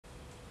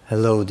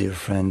Hello, dear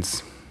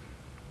friends.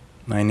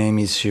 My name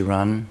is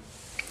Shiran.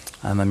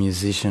 I'm a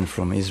musician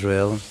from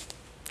Israel.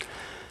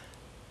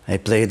 I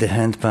play the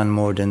handpan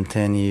more than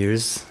 10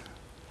 years.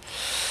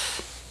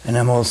 And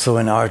I'm also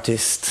an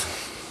artist,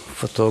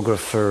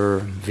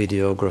 photographer,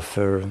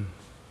 videographer,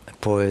 a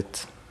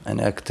poet, an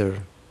actor,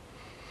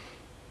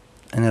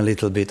 and a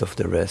little bit of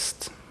the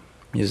rest.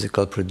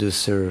 Musical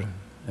producer,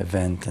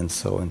 event, and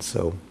so and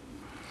so.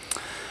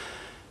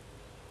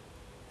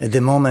 At the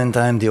moment,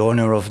 I'm the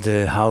owner of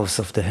the House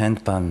of the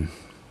Handpan,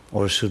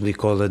 or should we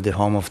call it the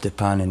Home of the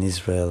Pan in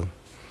Israel.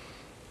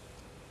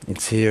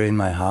 It's here in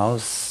my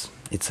house.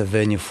 It's a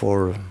venue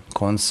for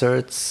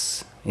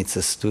concerts, it's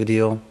a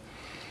studio,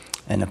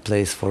 and a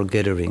place for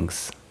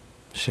gatherings,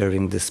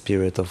 sharing the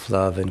spirit of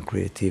love and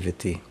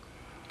creativity.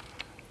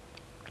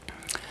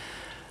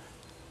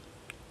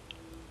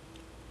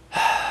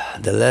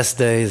 The last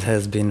days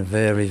has been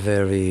very,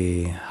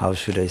 very, how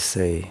should I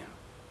say,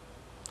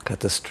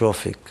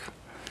 catastrophic.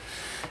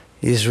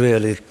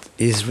 Israel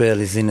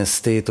is in a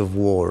state of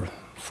war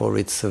for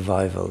its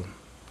survival,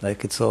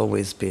 like it's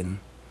always been.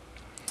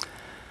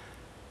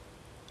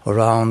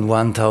 Around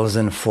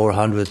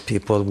 1,400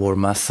 people were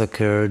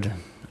massacred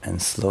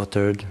and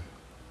slaughtered,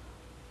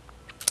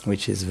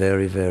 which is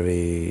very,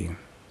 very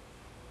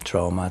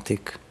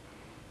traumatic.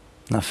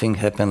 Nothing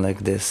happened like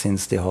this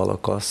since the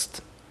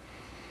Holocaust,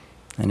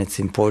 and it's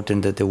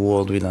important that the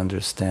world will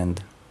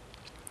understand.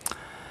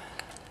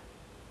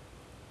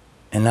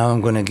 And now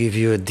I'm going to give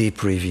you a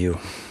deep review,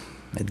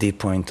 a deep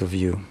point of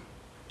view.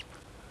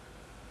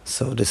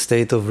 So the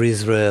state of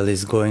Israel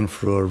is going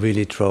through a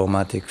really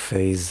traumatic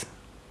phase.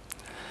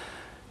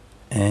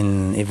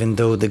 And even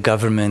though the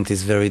government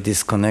is very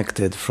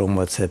disconnected from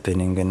what's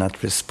happening and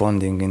not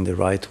responding in the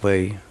right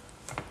way,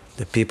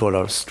 the people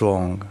are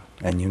strong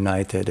and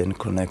united and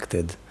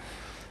connected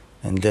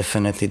and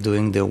definitely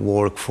doing their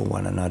work for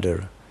one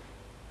another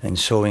and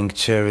showing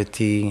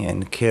charity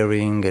and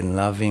caring and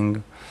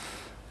loving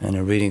and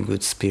a really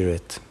good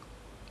spirit.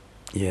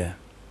 Yeah.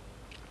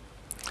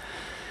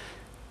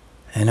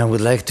 And I would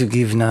like to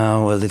give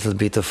now a little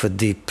bit of a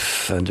deep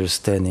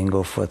understanding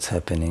of what's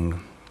happening.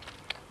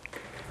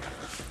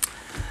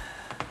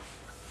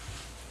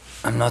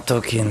 I'm not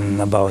talking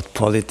about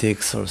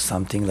politics or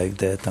something like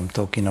that. I'm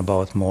talking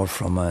about more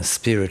from a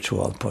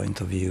spiritual point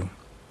of view.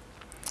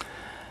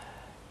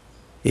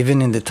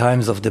 Even in the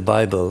times of the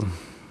Bible,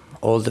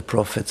 all the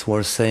prophets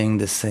were saying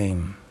the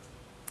same.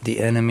 The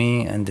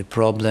enemy and the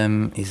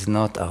problem is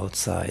not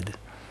outside.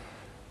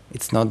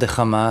 It's not the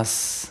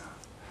Hamas,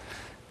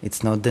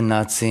 it's not the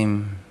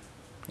Nazis,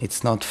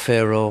 it's not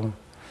Pharaoh,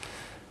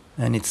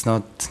 and it's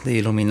not the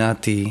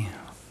Illuminati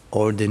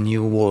or the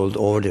New World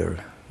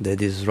Order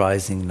that is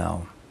rising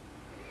now.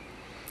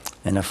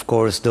 And of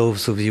course,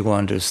 those of you who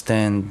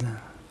understand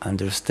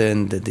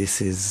that this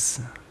is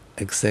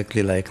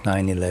exactly like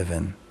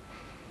 9/11.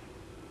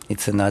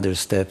 It's another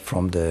step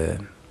from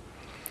the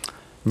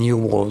New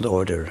World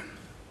Order.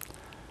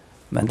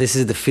 And this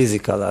is the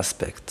physical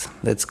aspect.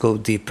 Let's go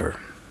deeper.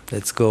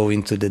 Let's go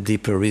into the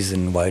deeper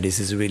reason why this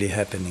is really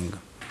happening.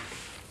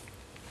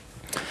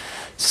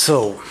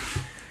 So,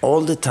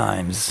 all the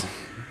times,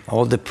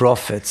 all the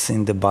prophets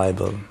in the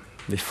Bible,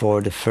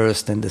 before the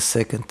first and the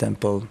second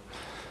temple,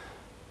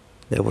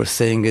 they were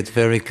saying it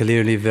very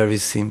clearly, very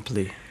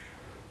simply.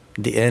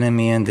 The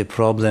enemy and the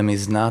problem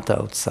is not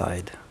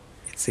outside.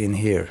 It's in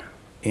here,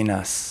 in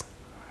us.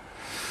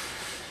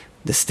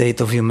 The state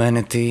of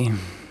humanity,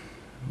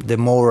 the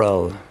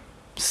moral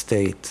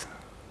state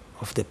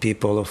of the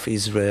people of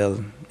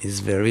Israel is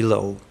very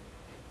low,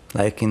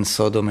 like in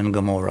Sodom and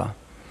Gomorrah.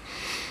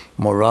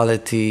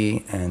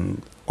 Morality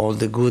and all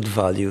the good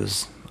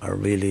values are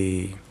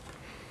really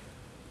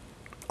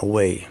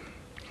away.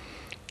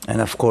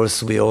 And of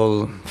course, we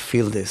all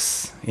feel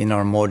this in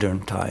our modern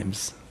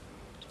times.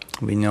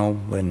 We know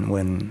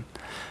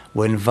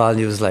when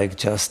values like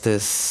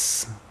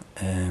justice,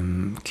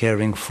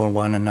 caring for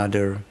one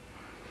another,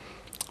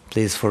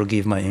 please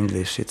forgive my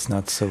English, it's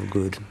not so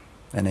good.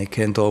 And I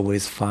can't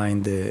always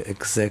find the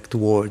exact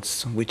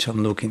words which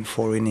I'm looking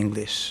for in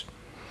English.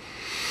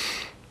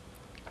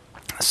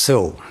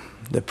 So,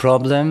 the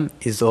problem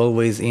is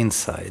always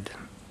inside.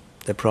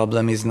 The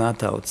problem is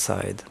not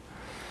outside.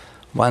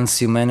 Once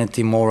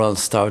humanity moral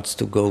starts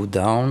to go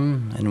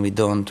down and we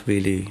don't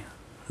really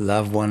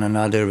love one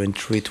another and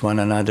treat one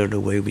another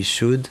the way we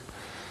should,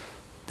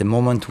 the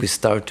moment we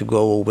start to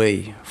go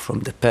away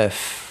from the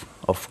path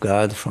of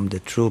God, from the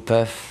true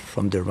path,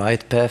 from the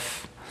right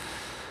path,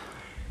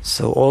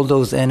 so all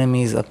those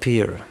enemies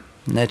appear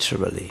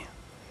naturally.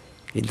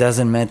 It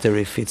doesn't matter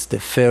if it's the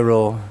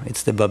Pharaoh,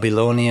 it's the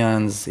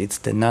Babylonians, it's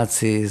the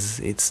Nazis,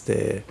 it's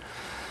the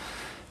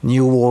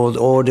New World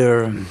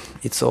Order,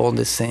 it's all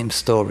the same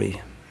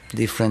story,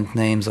 different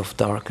names of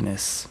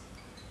darkness.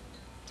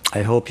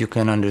 I hope you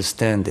can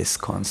understand this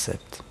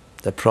concept.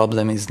 The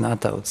problem is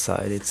not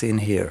outside, it's in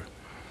here.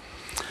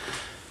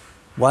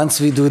 Once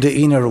we do the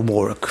inner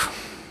work,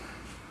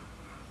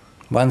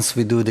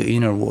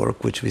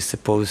 which we're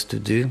supposed to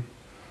do,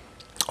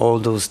 all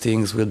those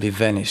things will be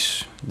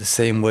vanished the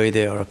same way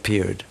they are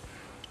appeared.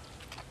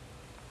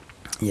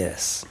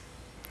 Yes.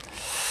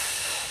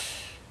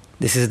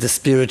 This is the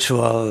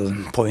spiritual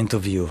point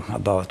of view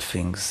about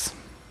things.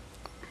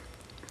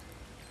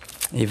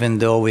 Even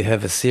though we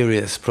have a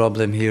serious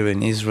problem here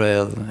in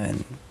Israel,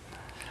 and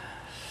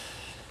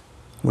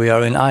we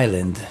are an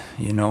island,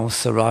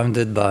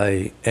 surrounded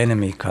by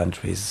enemy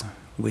countries,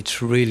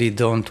 which really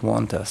don't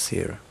want us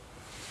here.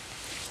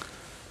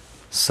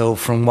 So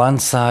from one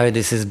side,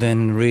 this has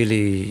been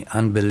really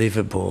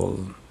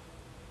unbelievable,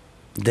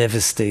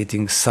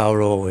 devastating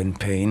sorrow and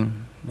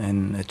pain,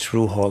 and a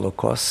true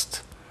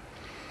Holocaust.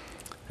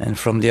 And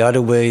from the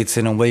other way, it's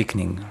an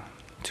awakening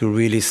to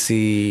really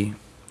see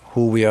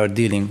who we are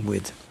dealing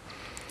with.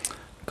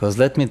 Because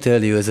let me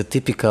tell you, as a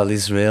typical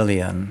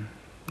Israelian,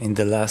 in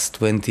the last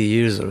 20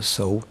 years or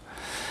so,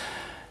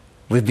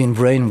 we've been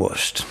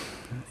brainwashed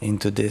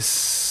into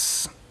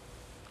this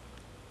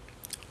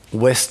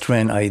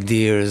Western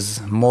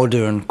ideas,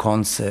 modern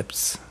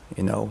concepts,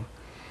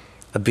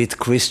 a bit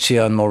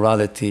Christian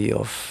morality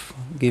of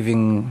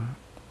giving,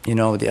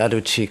 the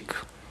other cheek.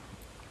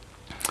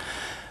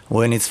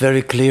 When it's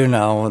very clear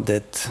now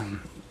that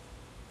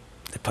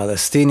the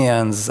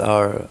Palestinians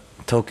are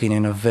talking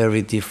in a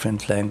very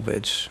different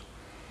language.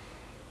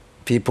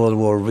 People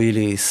were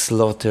really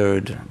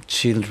slaughtered,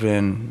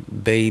 children,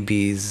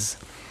 babies,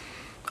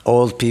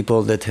 old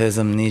people that has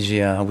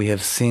amnesia. We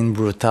have seen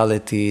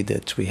brutality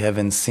that we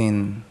haven't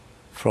seen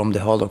from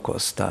the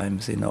Holocaust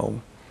times,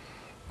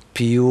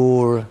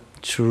 Pure,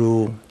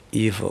 true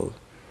evil.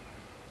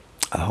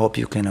 I hope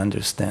you can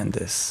understand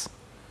this.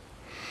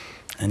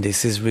 And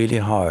this is really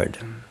hard.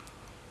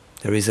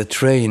 There is a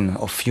train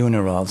of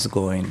funerals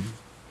going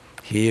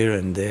here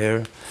and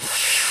there.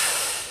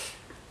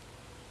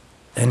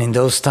 And in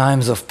those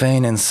times of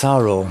pain and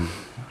sorrow,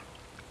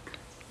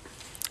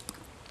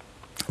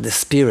 the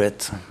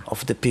spirit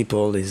of the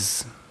people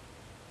is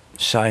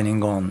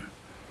shining on.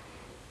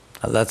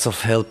 A lot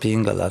of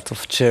helping, a lot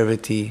of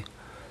charity,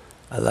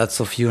 a lot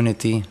of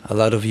unity,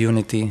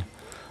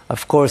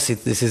 Of course,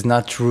 this is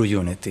not true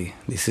unity.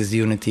 This is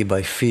unity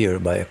by fear,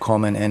 by a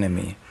common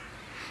enemy.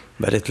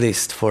 But at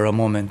least for a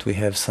moment we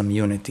have some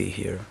unity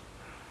here.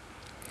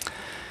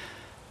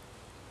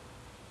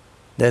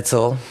 That's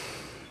all.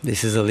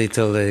 This is a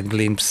little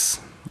glimpse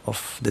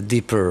of the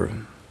deeper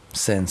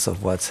sense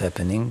of what's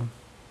happening.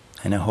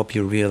 And I hope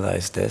you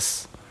realize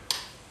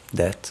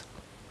that.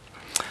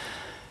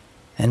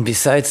 And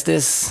besides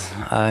this,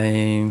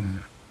 I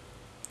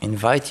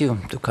invite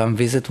you to come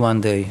visit one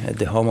day at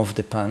the home of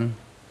the Pan.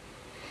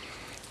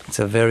 It's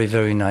a very,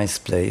 very nice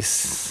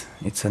place.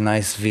 It's a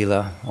nice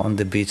villa on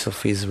the beach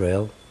of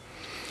Israel.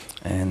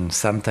 And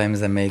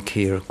sometimes I make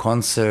here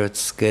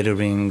concerts,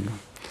 gathering,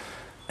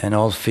 and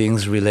all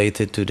things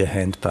related to the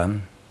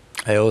handpan.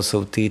 I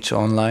also teach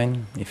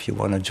online. If you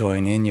want to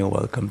join in, you're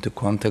welcome to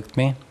contact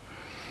me.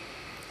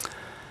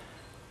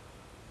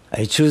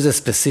 I choose a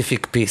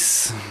specific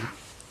piece.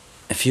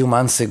 A few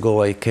months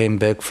ago, I came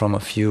back from a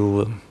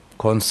few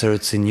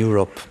concerts in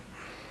Europe,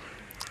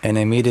 and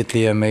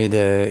immediately I made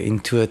an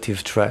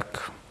intuitive track.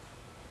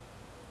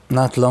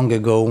 Not long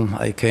ago,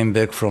 I came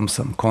back from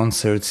some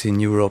concerts in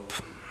Europe.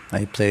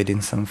 I played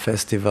in some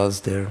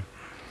festivals there.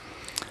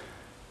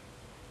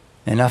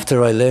 And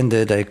after I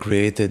landed, I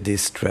created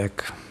this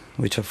track,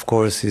 which of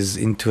course is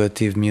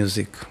intuitive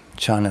music,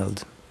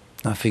 channeled.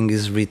 Nothing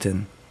is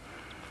written.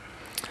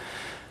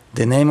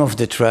 The name of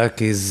the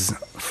track is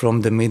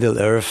From the Middle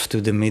Earth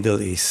to the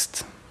Middle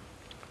East,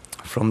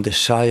 from the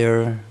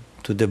Shire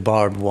to the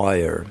barbed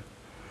wire.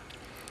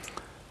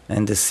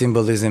 And the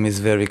symbolism is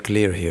very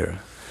clear here.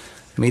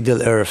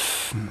 Middle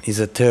Earth is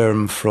a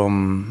term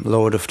from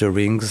Lord of the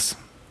Rings.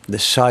 The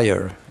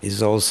Shire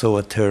is also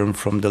a term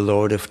from the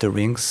Lord of the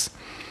Rings.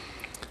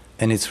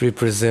 And it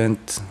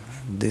represents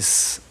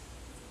this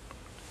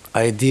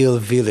ideal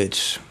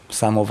village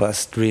some of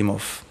us dream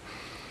of,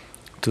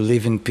 to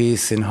live in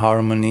peace, in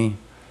harmony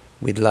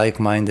with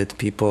like-minded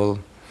people,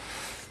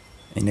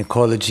 in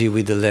ecology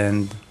with the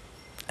land,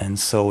 and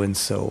so and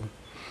so.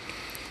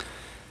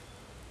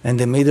 And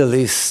the Middle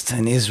East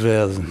and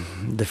Israel,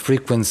 the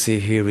frequency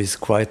here is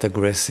quite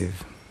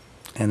aggressive.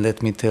 And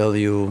let me tell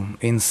you,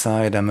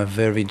 inside I'm a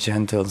very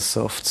gentle,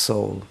 soft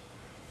soul.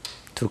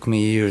 Took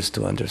me years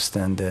to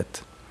understand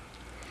that.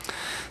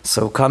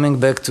 So coming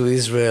back to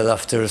Israel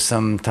after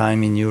some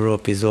time in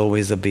Europe is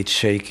always a bit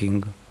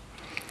shaking.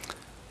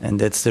 And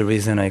that's the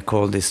reason I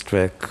call this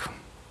track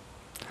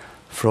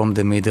From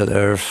the Middle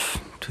Earth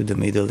to the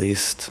Middle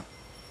East,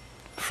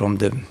 from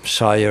the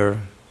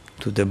Shire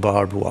to the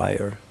barbed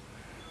wire.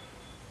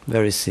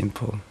 Very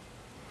simple.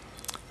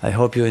 I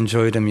hope you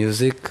enjoy the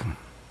music,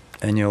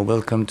 and you're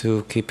welcome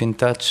to keep in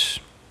touch.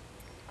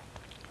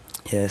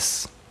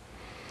 Yes.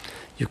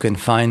 You can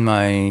find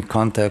my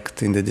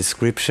contact in the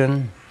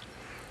description.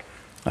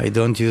 I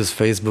don't use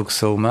Facebook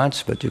so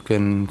much, but you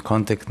can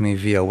contact me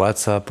via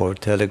WhatsApp or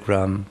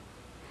Telegram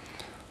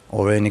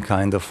or any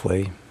kind of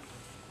way.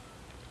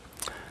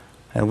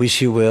 I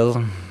wish you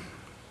well.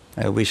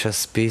 I wish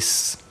us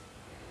peace.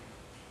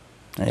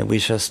 I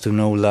wish us to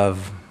know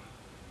love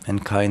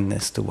and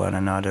kindness to one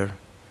another.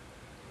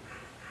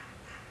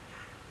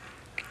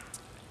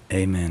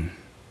 Amen.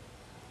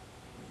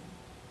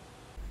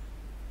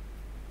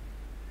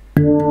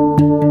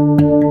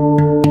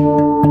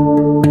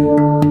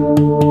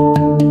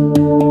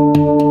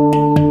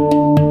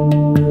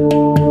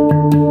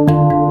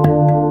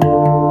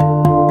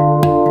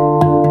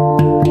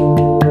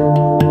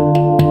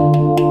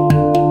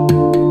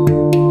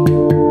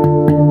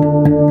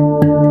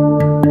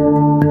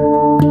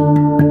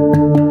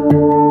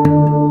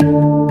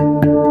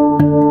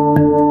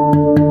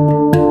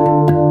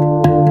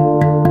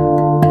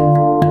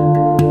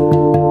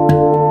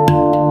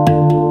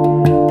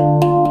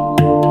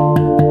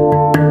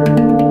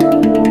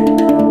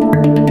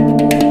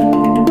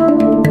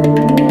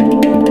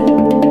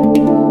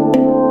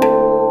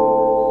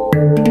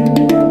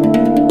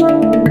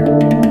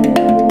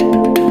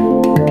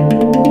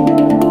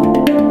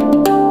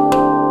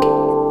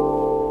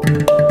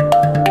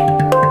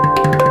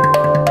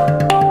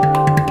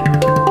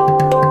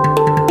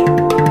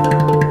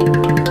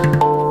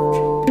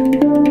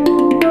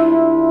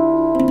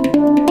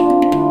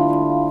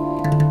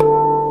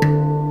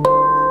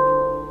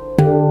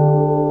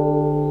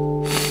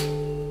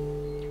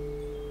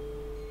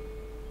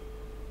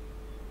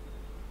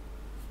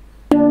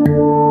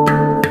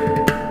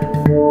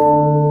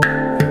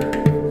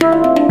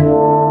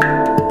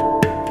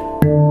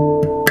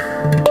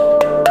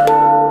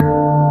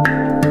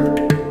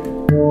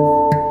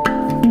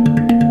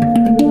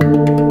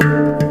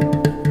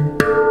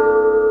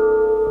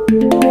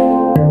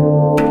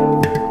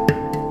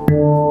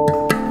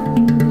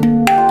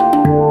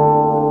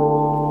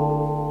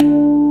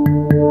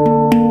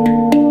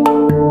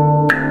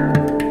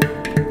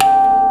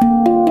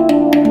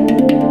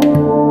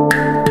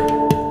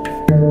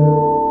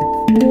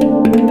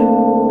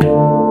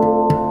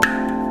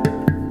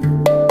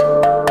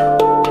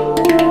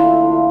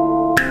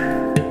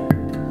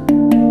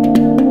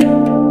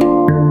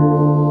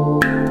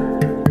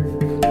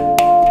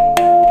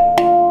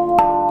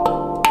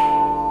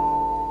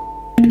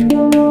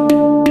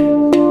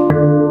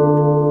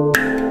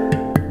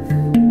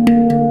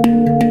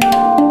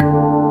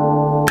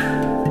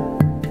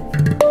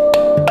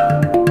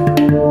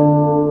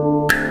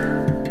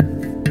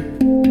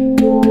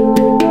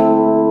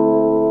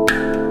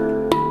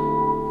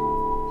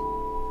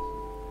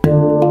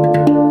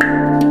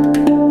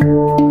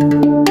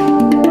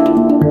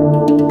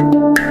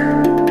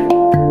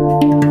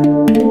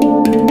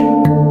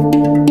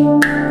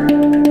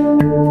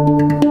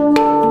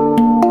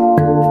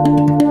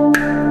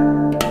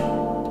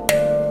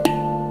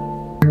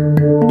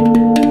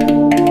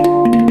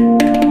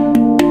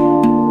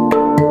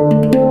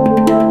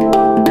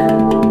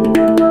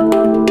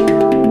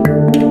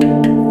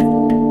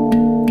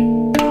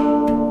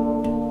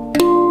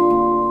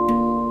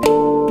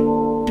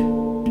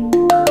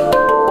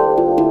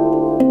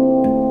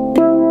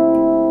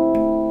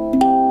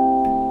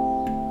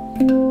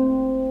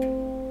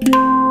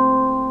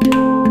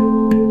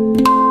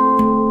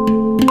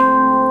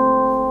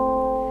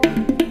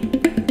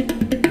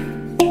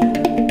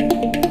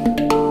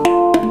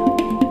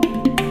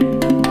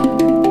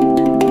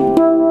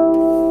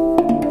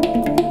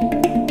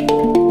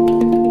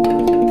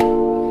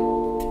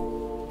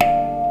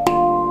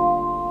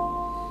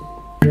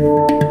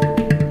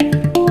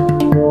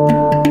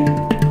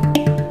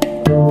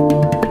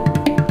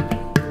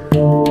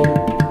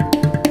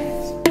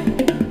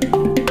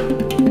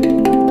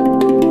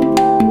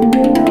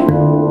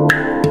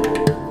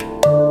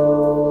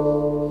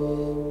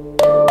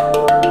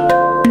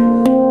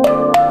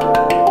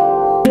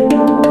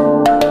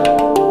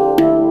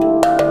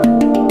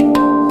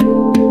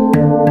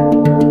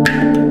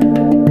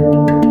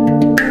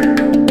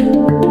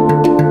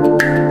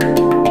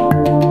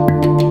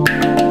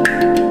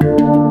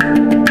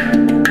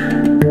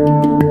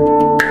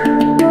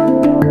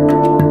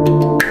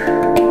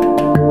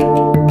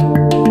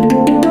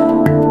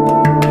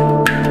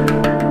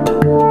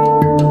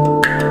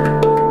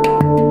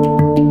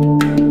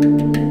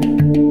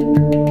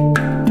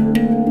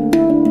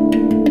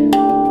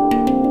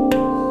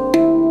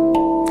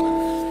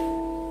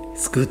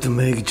 good to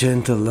make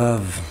gentle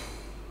love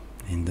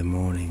in the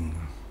morning.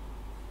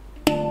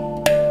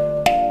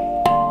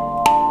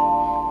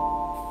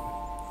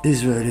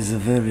 Israel is a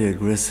very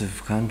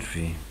aggressive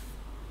country.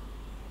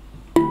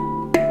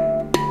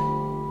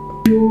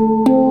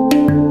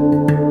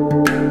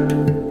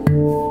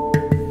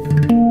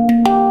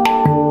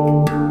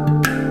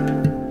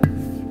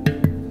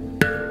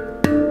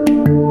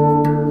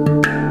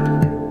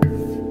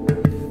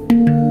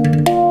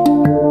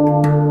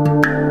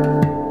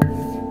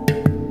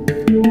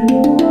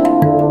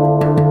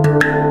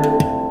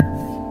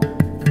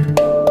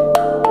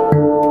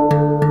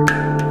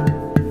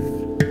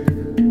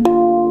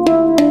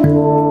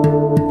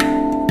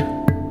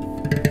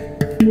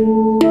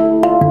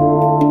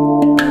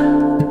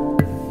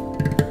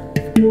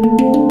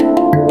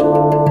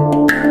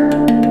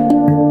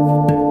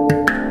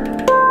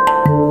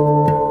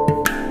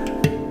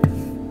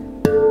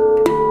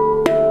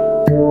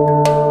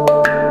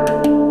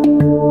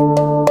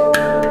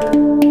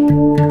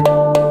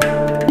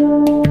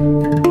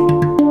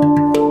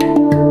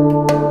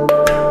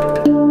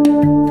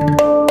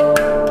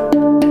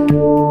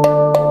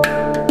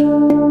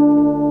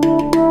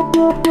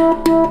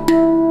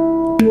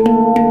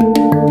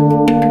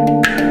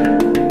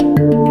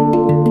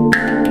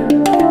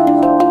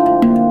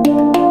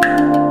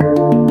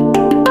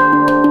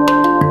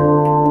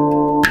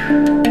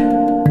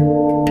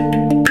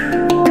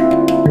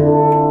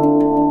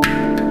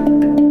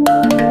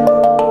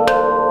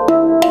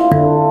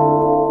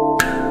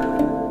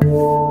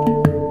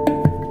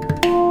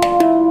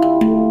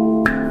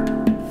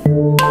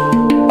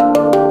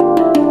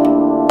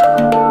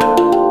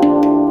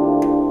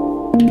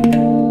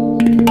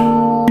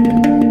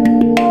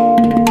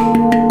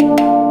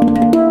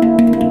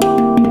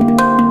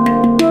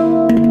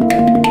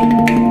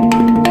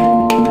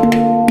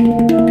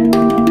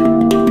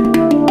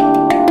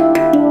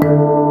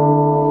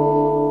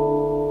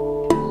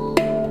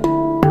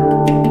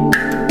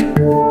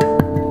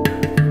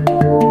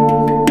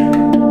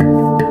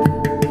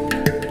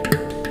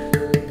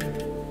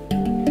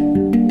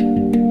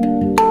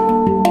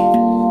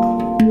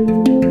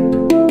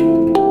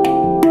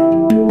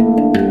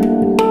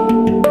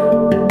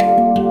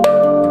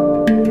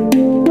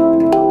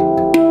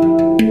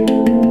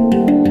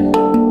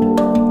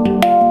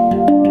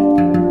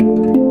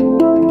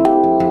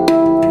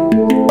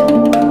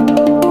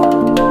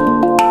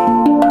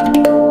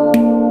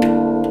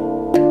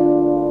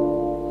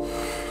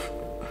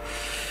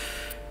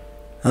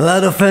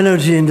 of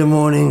energy in the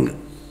morning.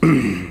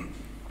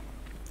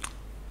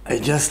 I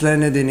just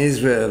landed in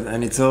Israel,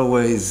 and it's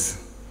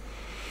always,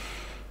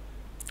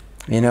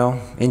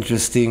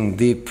 interesting,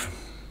 deep,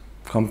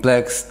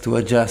 complex to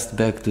adjust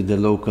back to the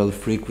local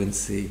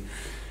frequency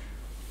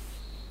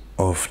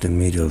of the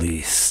Middle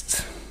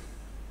East.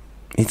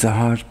 It's a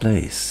hard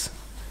place.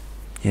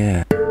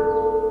 Yeah.